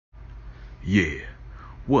Yeah,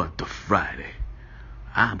 what the Friday?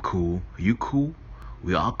 I'm cool. You cool?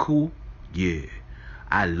 We all cool? Yeah,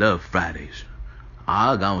 I love Fridays.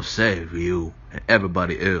 I gonna say for you and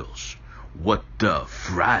everybody else, what the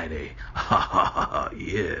Friday? Ha ha ha,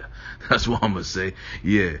 yeah. That's what I'm gonna say.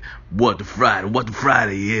 Yeah, what the Friday? What the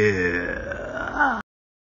Friday? Yeah.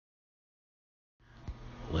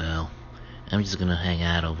 Well, I'm just gonna hang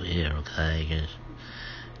out over here, okay?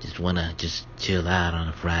 Just wanna chill out on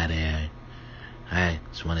a Friday. I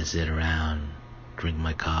just wanna sit around, drink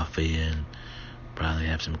my coffee, and probably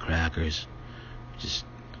have some crackers. Just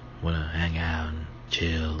wanna hang out and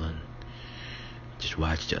chill and just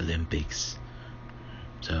watch the Olympics.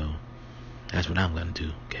 So that's what I'm gonna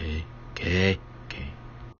do, okay? Okay.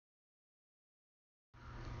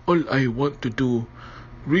 All I want to do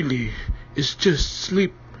really is just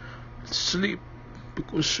sleep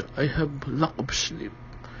because I have lack of sleep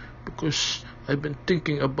because I've been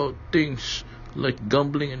thinking about things like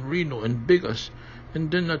gambling in Reno and Vegas and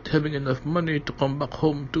then not having enough money to come back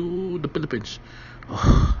home to the Philippines.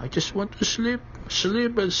 I just want to sleep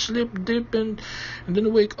and sleep deep and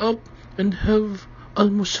then wake up and have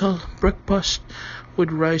almost breakfast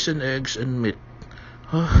with rice and eggs and meat.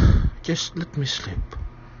 Just let me sleep.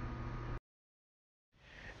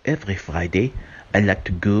 Every Friday, I like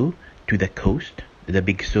to go to the coast, the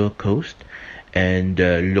Big Sur coast, and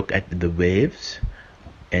look at the waves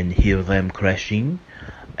and hear them crashing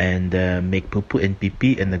and make poo and pee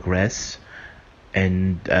pee in the grass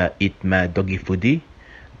and eat my doggy foodie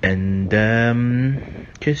and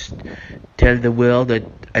just tell the world that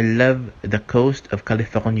I love the coast of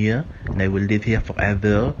California and I will live here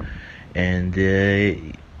forever and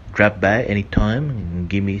drop by anytime and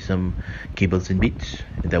give me some kibbles and bits.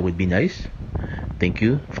 That would be nice. Thank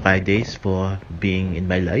you, Fridays, for being in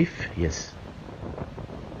my life. Yes.